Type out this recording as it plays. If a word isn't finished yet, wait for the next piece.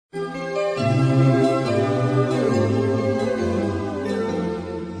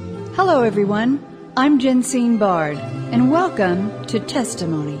Hello, everyone. I'm Jensine Bard, and welcome to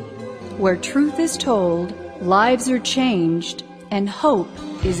Testimony, where truth is told, lives are changed, and hope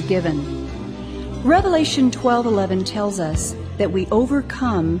is given. Revelation 12:11 tells us that we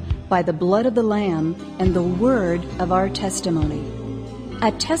overcome by the blood of the Lamb and the word of our testimony.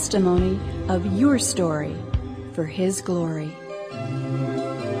 A testimony of your story for His glory.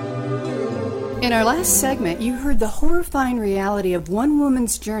 In our last segment, you heard the horrifying reality of one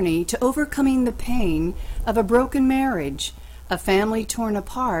woman's journey to overcoming the pain of a broken marriage, a family torn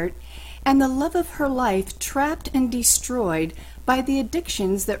apart, and the love of her life trapped and destroyed by the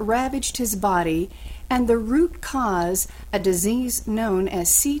addictions that ravaged his body and the root cause, a disease known as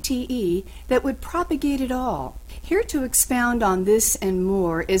CTE, that would propagate it all. Here to expound on this and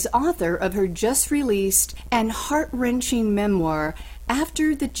more is author of her just-released and heart-wrenching memoir,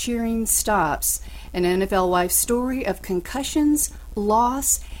 After the Cheering Stops, an NFL wife's story of concussions,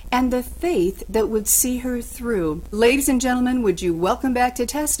 loss, and the faith that would see her through. Ladies and gentlemen, would you welcome back to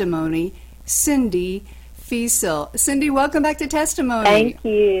Testimony, Cindy Feasel. Cindy, welcome back to Testimony. Thank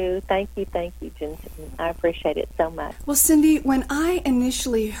you, Jensen. I appreciate it so much. Well, Cindy, when I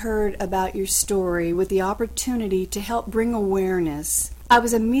initially heard about your story with the opportunity to help bring awareness, I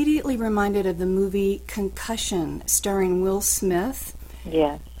was immediately reminded of the movie Concussion, starring Will Smith.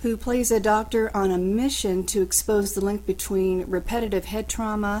 Yes. Who plays a doctor on a mission to expose the link between repetitive head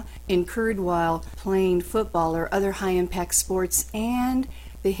trauma incurred while playing football or other high-impact sports and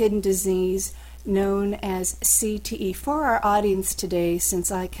the hidden disease known as CTE. For our audience today,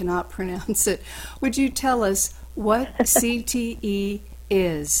 since I cannot pronounce it, would you tell us what CTE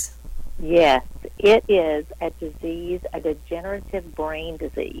is? Yes, it is a disease, a degenerative brain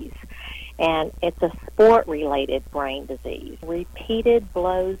disease, and it's a sport-related brain disease. Repeated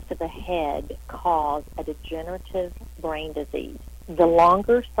blows to the head cause a degenerative brain disease. The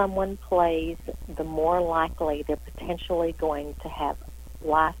longer someone plays, the more likely they're potentially going to have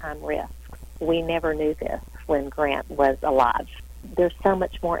lifetime risks. We never knew this when Grant was alive. There's so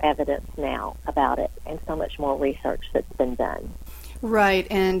much more evidence now about it and so much more research that's been done. Right,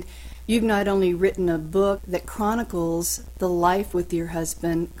 and you've not only written a book that chronicles the life with your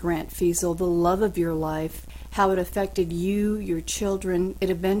husband, Grant Feasel, the love of your life, how it affected you, your children.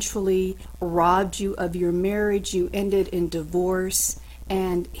 It eventually robbed you of your marriage. You ended in divorce,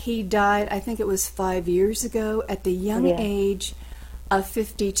 and he died, I think it was 5 years ago, at the young age of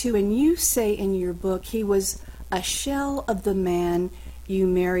 52. And you say in your book he was a shell of the man you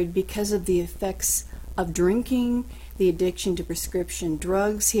married because of the effects of drinking, the addiction to prescription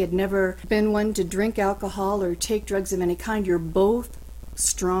drugs. He had never been one to drink alcohol or take drugs of any kind. You're both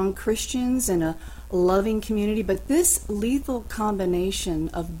strong Christians in a loving community, but this lethal combination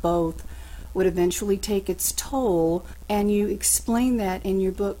of both would eventually take its toll, and you explain that in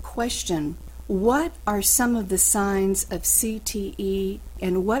your book. Question: what are some of the signs of CTE,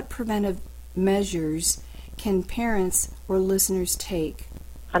 and what preventive measures can parents or listeners take?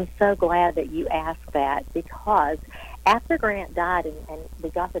 I'm so glad that you asked that, because after Grant died and we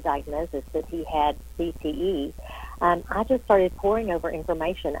got the diagnosis that he had CTE, I just started poring over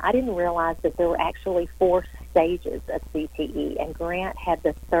information. I didn't realize that there were actually 4 stages of CTE, and Grant had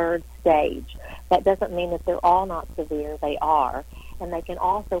the 3rd stage. That doesn't mean that they're all not severe. They are, and they can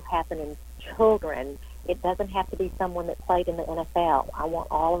also happen in children. It doesn't have to be someone that played in the NFL. I want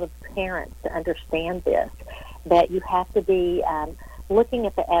all of the parents to understand this, that you have to be looking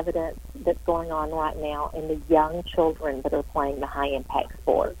at the evidence that's going on right now in the young children that are playing the high-impact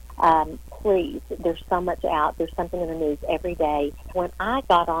sports. Please, there's so much out. There's something in the news every day. When I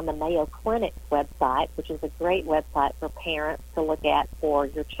got on the Mayo Clinic's website, which is a great website for parents to look at for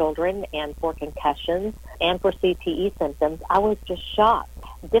your children and for concussions and for CTE symptoms, I was just shocked.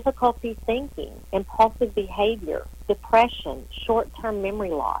 Difficulty thinking, impulsive behavior, depression, short-term memory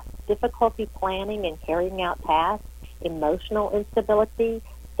loss, difficulty planning and carrying out tasks, emotional instability,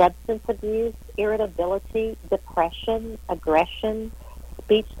 substance abuse, irritability, depression, aggression,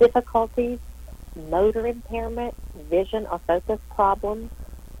 speech difficulties, motor impairment, vision or focus problems,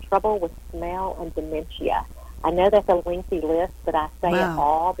 trouble with smell, and dementia. I know that's a lengthy list, but I say it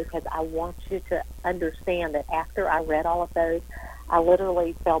all because I want you to understand that after I read all of those, I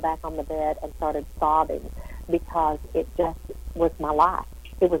literally fell back on the bed and started sobbing because it just was my life.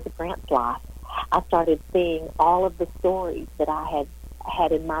 It was Grant's life. I started seeing all of the stories that I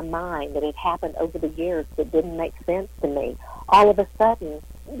had in my mind that had happened over the years that didn't make sense to me. All of a sudden,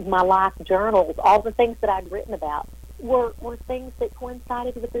 my life journals, all the things that I'd written about were things that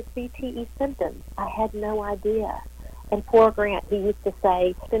coincided with the CTE symptoms. I had no idea. And poor Grant, he used to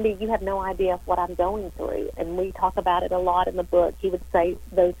say, Cindy, you have no idea what I'm going through. And we talk about it a lot in the book. He would say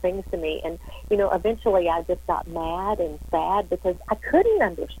those things to me. And, eventually I just got mad and sad because I couldn't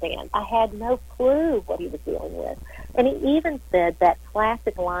understand. I had no clue what he was dealing with. And he even said that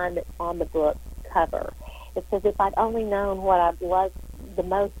classic line that's on the book cover. It says, if I'd only known what I loved the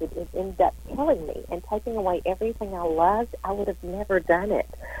most, it would end up killing me and taking away everything I loved, I would have never done it.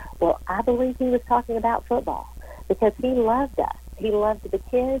 Well, I believe he was talking about football, because he loved us. He loved the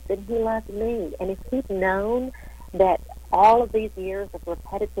kids, and he loved me. And if he'd known that all of these years of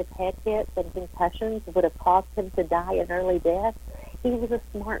repetitive head hits and concussions would have caused him to die an early death, he was a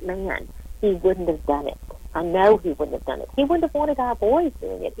smart man. He wouldn't have done it. I know he wouldn't have done it. He wouldn't have wanted our boys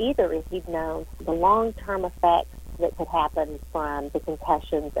doing it either if he'd known the long-term effects that could happen from the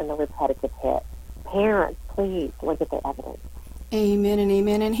concussions and the repetitive hits. Parents, please look at the evidence. Amen and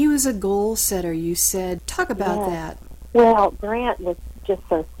amen. And he was a goal setter, you said. Talk about that. Well, Grant was just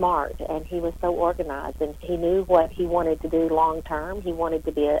so smart, and he was so organized, and he knew what he wanted to do long term. He wanted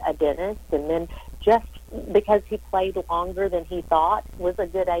to be a dentist, and then just because he played longer than he thought was a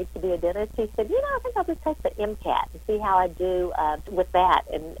good age to be a dentist, he said, I think I'll just take the MCAT and see how I do with that.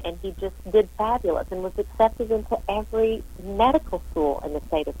 And he just did fabulous and was accepted into every medical school in the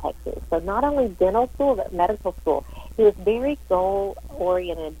state of Texas. So not only dental school, but medical school. He was very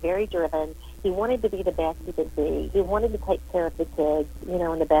goal-oriented, very driven. He wanted to be the best he could be. He wanted to take care of the kids,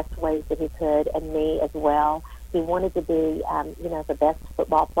 in the best ways that he could, and me as well. He wanted to be, the best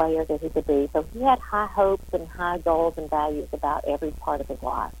football player that he could be. So he had high hopes and high goals and values about every part of his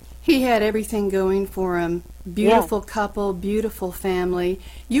life. He had everything going for him. Beautiful couple, beautiful family.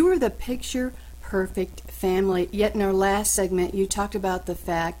 You were the picture-perfect family. Yet in our last segment, you talked about the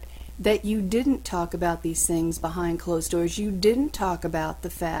fact that you didn't talk about these things behind closed doors. You didn't talk about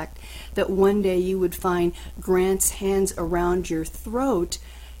the fact that one day you would find Grant's hands around your throat,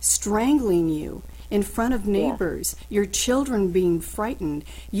 strangling you in front of neighbors, your children being frightened,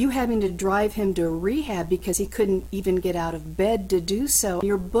 you having to drive him to rehab because he couldn't even get out of bed to do so.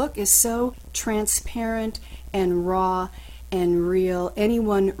 Your book is so transparent and raw and real.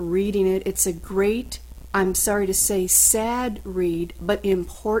 Anyone reading it, it's a great, I'm sorry to say, sad read, but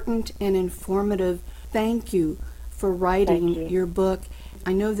important and informative. Thank you for writing your book.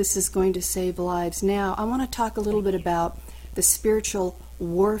 I know this is going to save lives. Now, I want to talk a little bit about the spiritual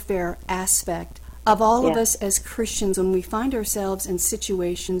warfare aspect of all of us as Christians. When we find ourselves in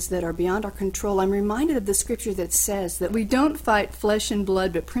situations that are beyond our control, I'm reminded of the scripture that says that we don't fight flesh and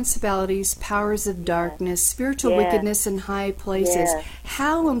blood, but principalities, powers of darkness, spiritual wickedness in high places.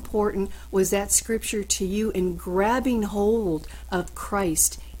 How important was that scripture to you in grabbing hold of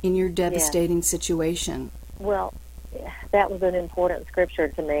Christ in your devastating situation? Well, that was an important scripture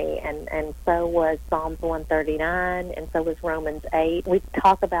to me, and so was Psalms 139, and so was Romans 8. We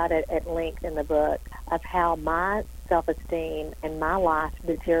talk about it at length in the book of how my self-esteem and my life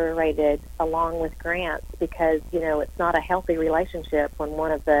deteriorated along with Grant's because, it's not a healthy relationship when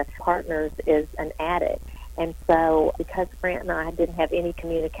one of the partners is an addict. And so because Grant and I didn't have any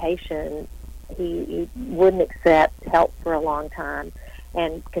communication, he wouldn't accept help for a long time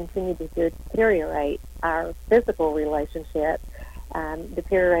and continued to deteriorate. Our physical relationship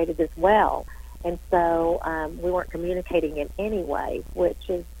deteriorated as well. And so we weren't communicating in any way, which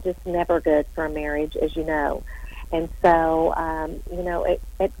is just never good for a marriage, as you know. And so,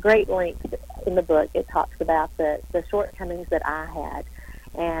 at great length in the book, it talks about the shortcomings that I had.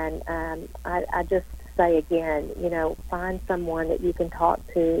 And I just say again, find someone that you can talk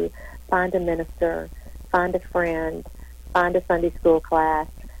to, find a minister, find a friend, find a Sunday school class,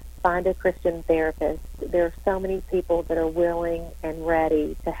 find a Christian therapist. There are so many people that are willing and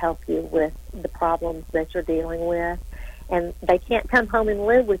ready to help you with the problems that you're dealing with. And they can't come home and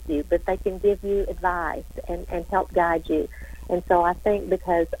live with you, but they can give you advice and help guide you. And so I think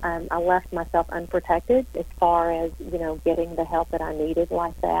because I left myself unprotected as far as, getting the help that I needed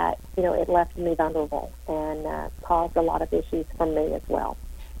like that, it left me vulnerable and caused a lot of issues for me as well.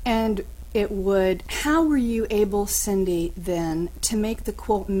 And it would. How were you able, Cindy, then, to make the,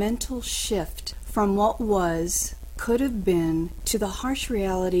 quote, mental shift from what was, could have been, to the harsh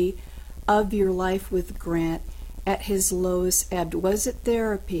reality of your life with Grant at his lowest ebb? Was it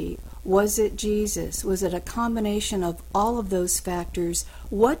therapy? Was it Jesus? Was it a combination of all of those factors?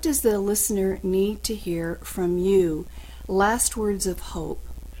 What does the listener need to hear from you? Last words of hope.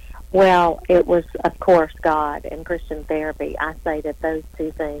 Well, it was, of course, God and Christian therapy. I say that those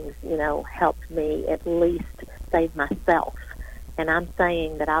two things, helped me at least save myself. And I'm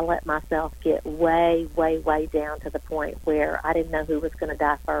saying that I let myself get way, way, way down to the point where I didn't know who was going to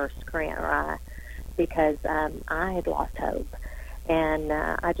die first, Grant or I. because I had lost hope. And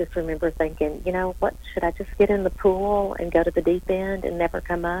I just remember thinking, you know, what, should I just get in the pool and go to the deep end and never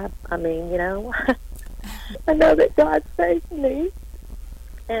come up? I mean, you know, I know that God saved me.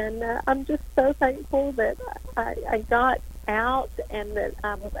 And I'm just so thankful that I got out and that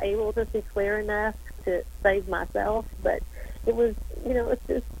I was able to see clear enough to save myself. But it was, you know, it's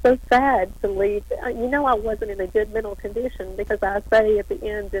just so sad to leave. You know, I wasn't in a good mental condition because I say at the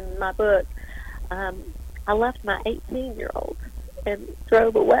end in my book, I left my 18-year-old and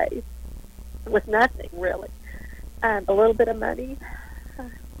drove away with nothing, really. A little bit of money,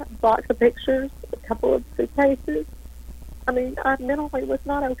 a box of pictures, a couple of suitcases. I mean, I mentally was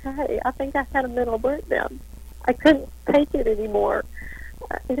not okay. I think I had a mental breakdown. I couldn't take it anymore.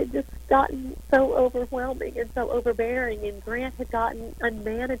 It had just gotten so overwhelming and so overbearing, and Grant had gotten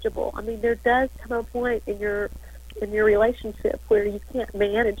unmanageable. I mean, there does come a point in your relationship where you can't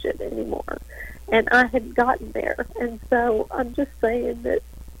manage it anymore. And I had gotten there. And so I'm just saying that,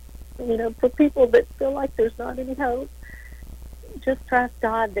 you know, for people that feel like there's not any hope, just trust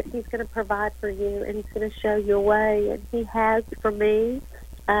God that He's going to provide for you and He's going to show you a way. And He has for me.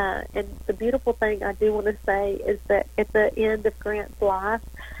 And the beautiful thing I do want to say is that at the end of Grant's life,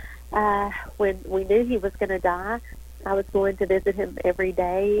 when we knew he was going to die, I was going to visit him every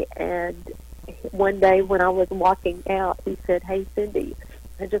day. And one day when I was walking out, he said, "Hey, Cindy,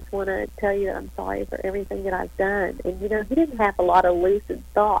 I just want to tell you that I'm sorry for everything that I've done." And, you know, he didn't have a lot of lucid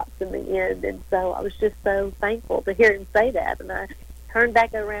thoughts in the end. And so I was just so thankful to hear him say that. And I turned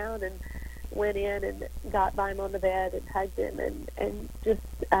back around and went in and got by him on the bed and hugged him and just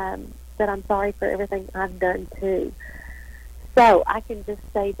said, "I'm sorry for everything I've done too." So I can just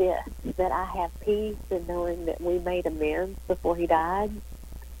say this, that I have peace in knowing that we made amends before he died.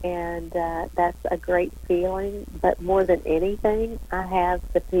 And that's a great feeling. But more than anything, I have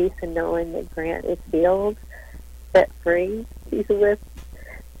the peace in knowing that Grant is healed, set free. He's with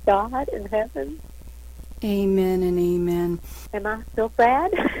God in heaven. Amen and amen. Am I still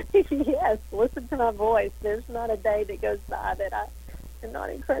sad? Yes. Listen to my voice. There's not a day that goes by that I am not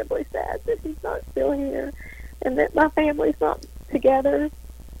incredibly sad that he's not still here and that my family's not together.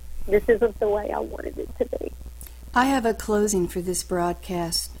 This isn't the way I wanted it to be. I have a closing for this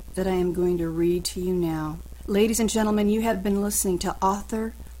broadcast that I am going to read to you now. Ladies and gentlemen, you have been listening to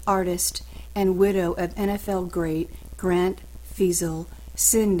author, artist, and widow of NFL great Grant Feazell,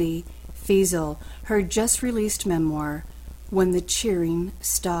 Cindy Feazell, her just-released memoir, When the Cheering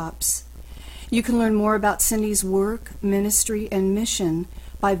Stops. You can learn more about Cindy's work, ministry, and mission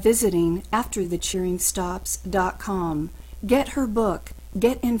by visiting afterthecheeringstops.com. Get her book,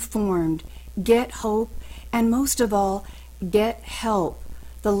 get informed, get hope, and most of all, get help.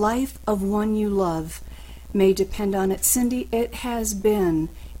 The life of one you love may depend on it. Cindy, it has been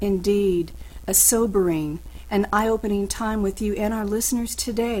indeed a sobering and eye-opening time with you and our listeners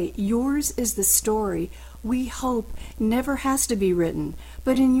today. Yours is the story we hope never has to be written,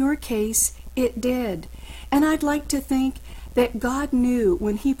 but in your case, it did. And I'd like to think that God knew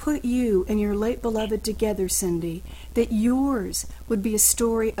when He put you and your late beloved together, Cindy, that yours would be a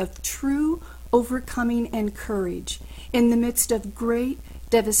story of true overcoming and courage in the midst of great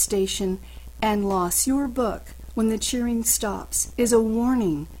devastation and loss. Your book, When the Cheering Stops, is a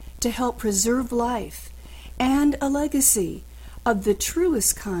warning to help preserve life and a legacy of the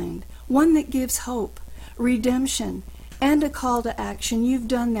truest kind, one that gives hope, redemption, and a call to action. You've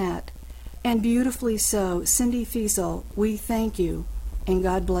done that, and beautifully so. Cindy Feazell, we thank you, and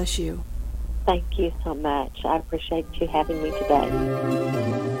God bless you. Thank you so much. I appreciate you having me today.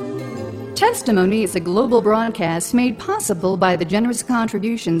 Testimony is a global broadcast made possible by the generous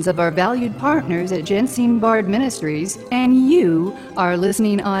contributions of our valued partners at Jensine Bard Ministries and you, our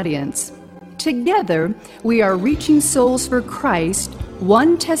listening audience. Together, we are reaching souls for Christ,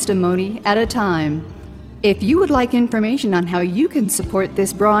 one testimony at a time. If you would like information on how you can support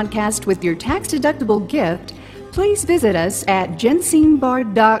this broadcast with your tax-deductible gift, please visit us at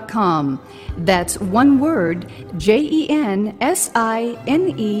jensinebard.com. That's one word,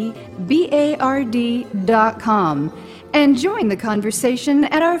 JENSINEBARD.com. And join the conversation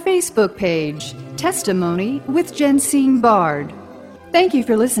at our Facebook page, Testimony with Jensine Bard. Thank you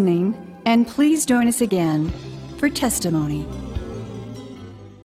for listening, and please join us again for Testimony.